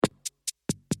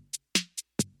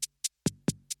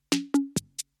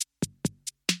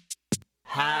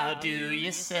How do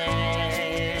you say?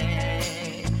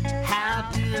 How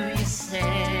do you say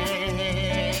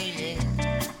it?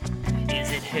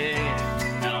 Is it her?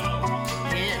 No.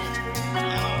 Him? No.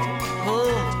 Who?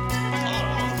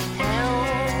 Hell?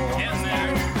 Yes, sir.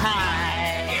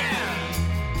 Hi. Yeah.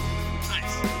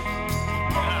 Nice.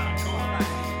 Yeah,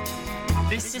 cool.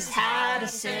 This is how to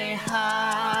say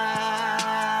hi.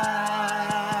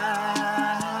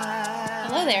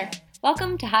 Hello there.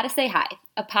 Welcome to How to Say Hi,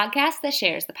 a podcast that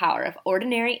shares the power of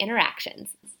ordinary interactions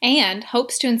and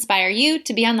hopes to inspire you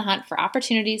to be on the hunt for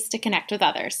opportunities to connect with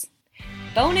others.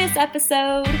 Bonus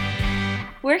episode!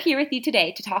 We're here with you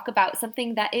today to talk about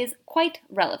something that is quite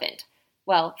relevant.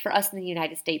 Well, for us in the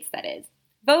United States, that is.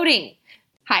 Voting!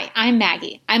 Hi, I'm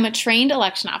Maggie. I'm a trained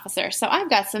election officer, so I've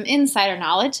got some insider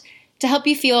knowledge to help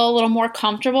you feel a little more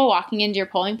comfortable walking into your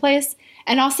polling place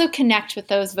and also connect with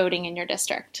those voting in your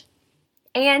district.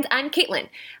 And I'm Caitlin.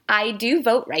 I do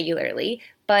vote regularly,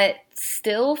 but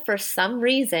still, for some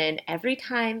reason, every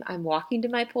time I'm walking to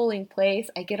my polling place,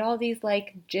 I get all these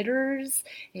jitters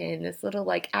and this little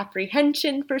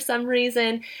apprehension for some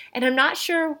reason. And I'm not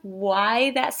sure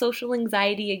why that social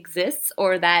anxiety exists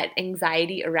or that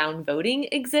anxiety around voting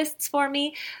exists for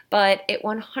me, but it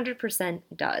 100%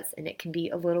 does, and it can be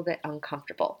a little bit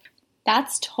uncomfortable.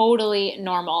 That's totally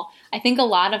normal. I think a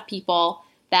lot of people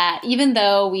that even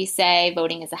though we say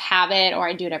voting is a habit or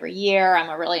I do it every year, I'm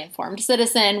a really informed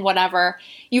citizen, whatever,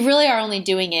 you really are only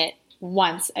doing it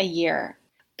once a year.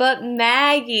 But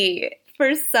Maggie,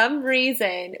 for some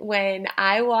reason, when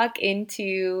I walk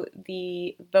into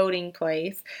the voting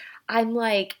place, I'm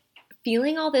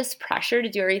feeling all this pressure to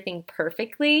do everything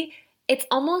perfectly. It's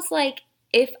almost like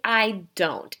if I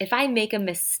make a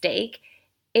mistake,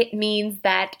 it means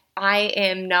that I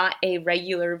am not a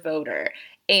regular voter.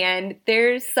 And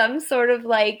there's some sort of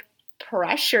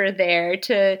pressure there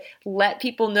to let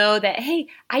people know that, hey,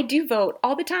 I do vote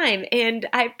all the time and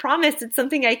I promise it's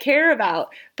something I care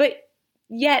about. But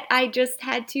yet I just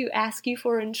had to ask you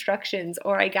for instructions,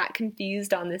 or I got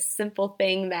confused on this simple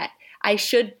thing that I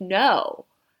should know.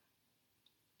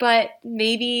 But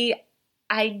maybe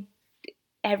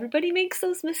everybody makes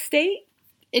those mistakes.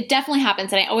 It definitely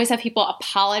happens, and I always have people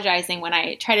apologizing when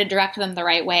I try to direct them the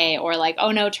right way, or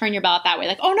oh no, turn your ballot that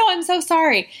way. Oh no, I'm so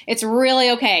sorry. It's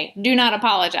really okay. Do not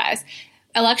apologize.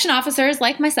 Election officers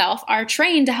like myself are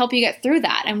trained to help you get through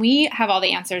that, and we have all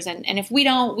the answers, and if we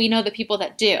don't, we know the people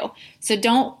that do. So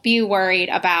don't be worried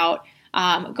about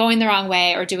going the wrong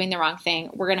way or doing the wrong thing.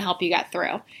 We're going to help you get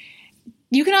through.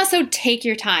 You can also take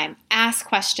your time, ask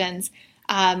questions.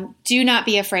 Do not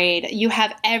be afraid. You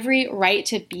have every right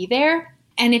to be there.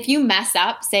 And if you mess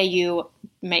up, say you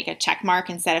make a check mark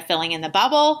instead of filling in the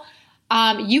bubble,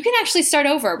 you can actually start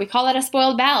over. We call that a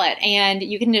spoiled ballot. And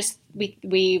you can just,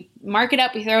 we mark it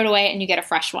up, we throw it away, and you get a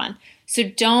fresh one. So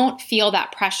don't feel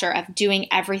that pressure of doing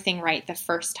everything right the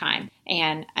first time,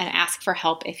 and ask for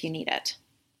help if you need it.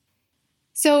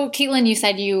 So Caitlin, you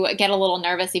said you get a little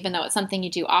nervous even though it's something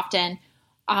you do often.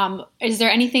 Is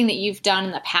there anything that you've done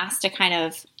in the past to kind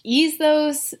of ease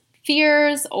those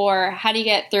fears, or how do you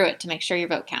get through it to make sure your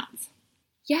vote counts?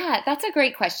 Yeah, that's a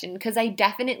great question, because I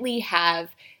definitely have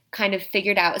kind of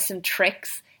figured out some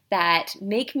tricks that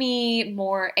make me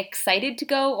more excited to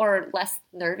go or less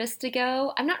nervous to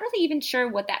go. I'm not really even sure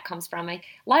what that comes from. A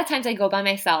lot of times I go by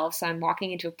myself, so I'm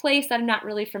walking into a place that I'm not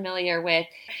really familiar with,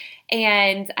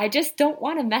 and I just don't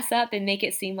want to mess up and make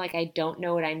it seem like I don't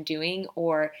know what I'm doing,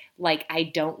 or I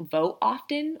don't vote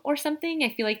often or something. I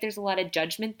feel like there's a lot of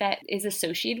judgment that is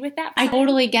associated with that. I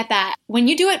totally get that. When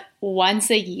you do it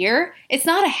once a year, it's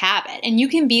not a habit, and you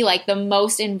can be the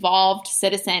most involved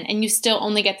citizen and you still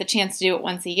only get the chance to do it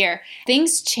once a year.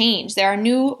 Things change. There are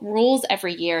new rules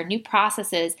every year, new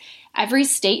processes. Every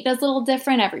state does a little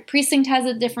different. Every precinct has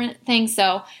a different thing.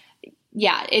 So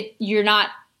yeah, you're not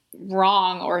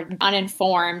wrong or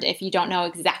uninformed if you don't know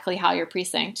exactly how your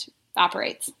precinct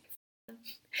operates.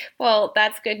 Well,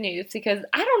 that's good news, because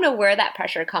I don't know where that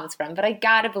pressure comes from, but I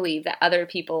gotta believe that other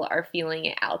people are feeling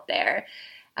it out there.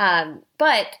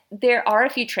 But there are a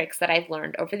few tricks that I've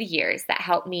learned over the years that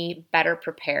help me better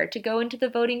prepare to go into the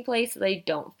voting place so that I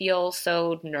don't feel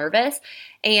so nervous.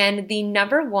 And the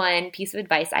number one piece of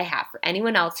advice I have for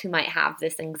anyone else who might have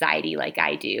this anxiety like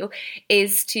I do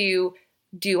is to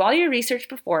do all your research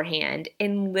beforehand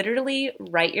and literally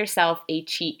write yourself a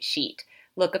cheat sheet.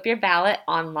 Look up your ballot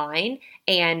online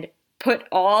and put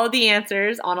all the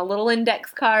answers on a little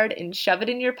index card and shove it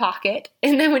in your pocket.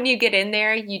 And then when you get in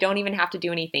there, you don't even have to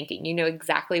do any thinking. You know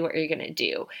exactly what you're going to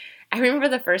do. I remember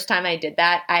the first time I did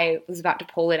that, I was about to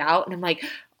pull it out and I'm like,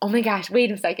 oh my gosh,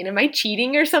 wait a second, am I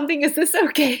cheating or something? Is this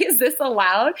okay? Is this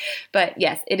allowed? But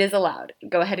yes, it is allowed.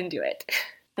 Go ahead and do it.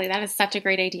 That is such a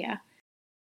great idea.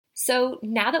 So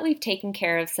now that we've taken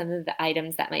care of some of the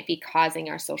items that might be causing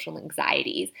our social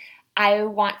anxieties, I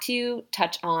want to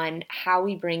touch on how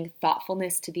we bring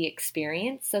thoughtfulness to the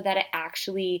experience so that it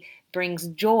actually brings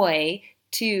joy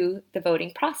to the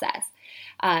voting process.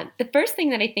 The first thing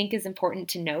that I think is important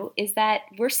to note is that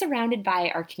we're surrounded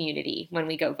by our community when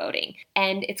we go voting.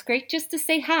 And it's great just to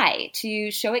say hi,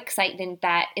 to show excitement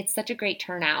that it's such a great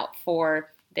turnout for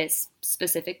this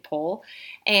specific poll.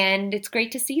 And it's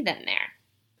great to see them there.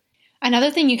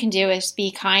 Another thing you can do is be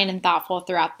kind and thoughtful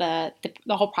throughout the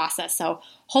whole process. So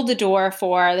hold the door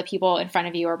for the people in front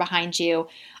of you or behind you.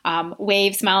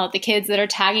 Wave, smile at the kids that are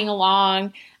tagging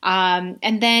along. And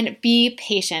then be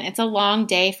patient. It's a long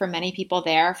day for many people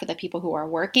there, for the people who are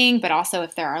working, but also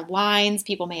if there are lines,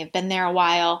 people may have been there a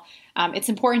while. It's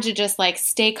important to just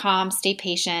stay calm, stay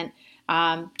patient,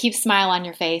 keep a smile on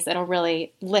your face. It'll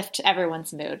really lift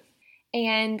everyone's mood.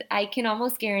 And I can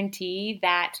almost guarantee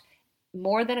that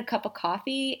more than a cup of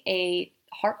coffee, a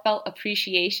heartfelt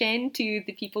appreciation to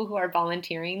the people who are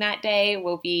volunteering that day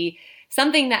will be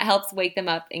something that helps wake them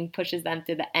up and pushes them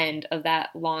to the end of that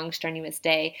long, strenuous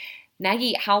day.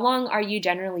 Maggie, how long are you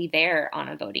generally there on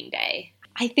a voting day?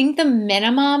 I think the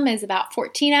minimum is about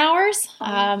 14 hours.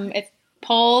 If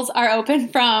polls are open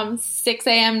from 6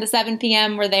 a.m. to 7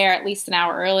 p.m., we're there at least an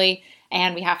hour early.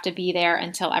 And we have to be there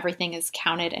until everything is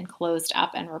counted and closed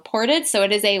up and reported. So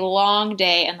it is a long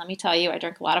day. And let me tell you, I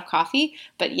drink a lot of coffee.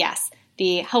 But yes,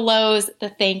 the hellos, the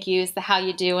thank yous, the how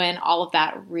you doing, all of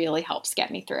that really helps get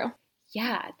me through.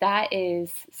 Yeah, that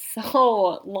is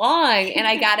so long. And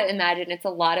I got to imagine it's a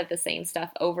lot of the same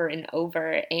stuff over and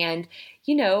over. And,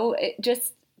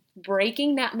 just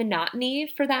breaking that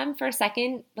monotony for them for a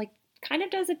second, kind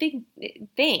of does a big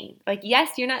thing.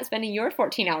 Yes, you're not spending your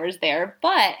 14 hours there,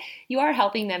 but you are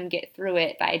helping them get through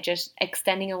it by just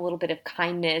extending a little bit of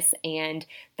kindness and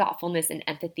thoughtfulness and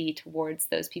empathy towards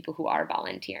those people who are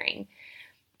volunteering.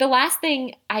 The last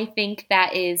thing I think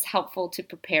that is helpful to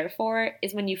prepare for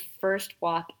is when you first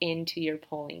walk into your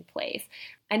polling place.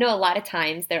 I know a lot of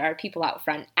times there are people out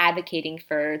front advocating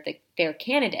for their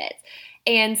candidates.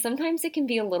 And sometimes it can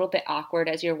be a little bit awkward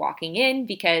as you're walking in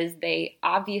because they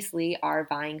obviously are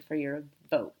vying for your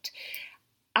vote.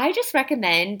 I just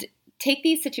recommend take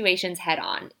these situations head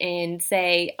on and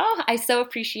say, oh, I so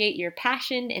appreciate your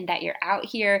passion and that you're out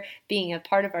here being a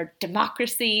part of our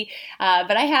democracy.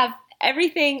 But I have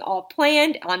everything all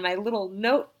planned on my little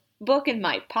notebook in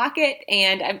my pocket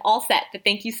and I'm all set. But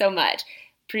thank you so much.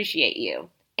 Appreciate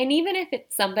you. And even if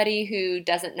it's somebody who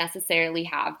doesn't necessarily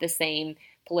have the same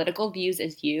political views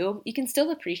as you can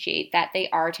still appreciate that they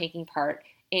are taking part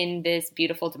in this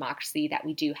beautiful democracy that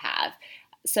we do have.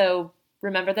 So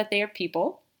remember that they are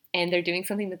people and they're doing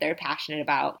something that they're passionate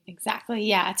about. Exactly.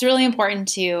 Yeah. It's really important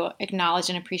to acknowledge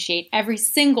and appreciate every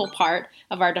single part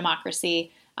of our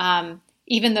democracy.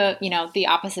 Even though, the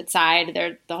opposite side,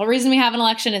 the whole reason we have an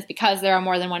election is because there are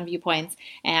more than one viewpoints.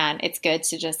 And it's good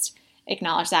to just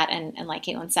acknowledge that. And like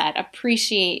Caitlin said,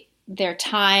 appreciate their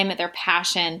time, their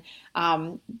passion,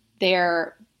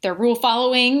 their rule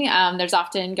following. There's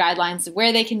often guidelines of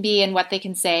where they can be and what they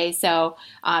can say. So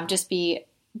just be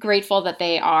grateful that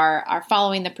they are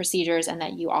following the procedures and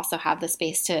that you also have the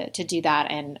space to do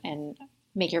that and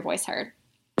make your voice heard.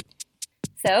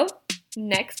 So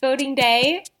next voting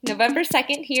day, November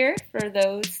 2nd here for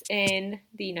those in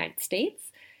the United States.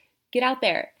 Get out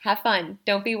there, have fun.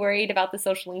 Don't be worried about the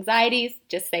social anxieties.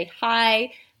 Just say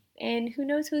hi. And who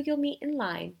knows who you'll meet in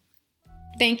line.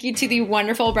 Thank you to the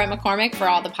wonderful Brent McCormick for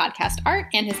all the podcast art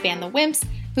and his band The Wimps,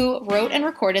 who wrote and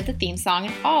recorded the theme song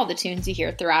and all the tunes you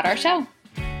hear throughout our show.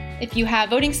 If you have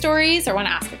voting stories or want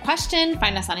to ask a question,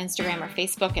 find us on Instagram or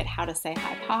Facebook at How to Say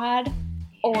Hi Pod.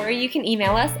 Or you can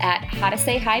email us at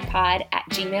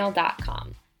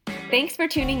howtosayhipod@gmail.com. Thanks for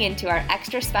tuning in to our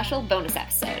extra special bonus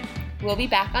episode. We'll be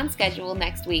back on schedule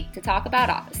next week to talk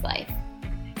about office life.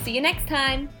 See you next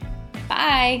time.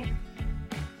 Bye.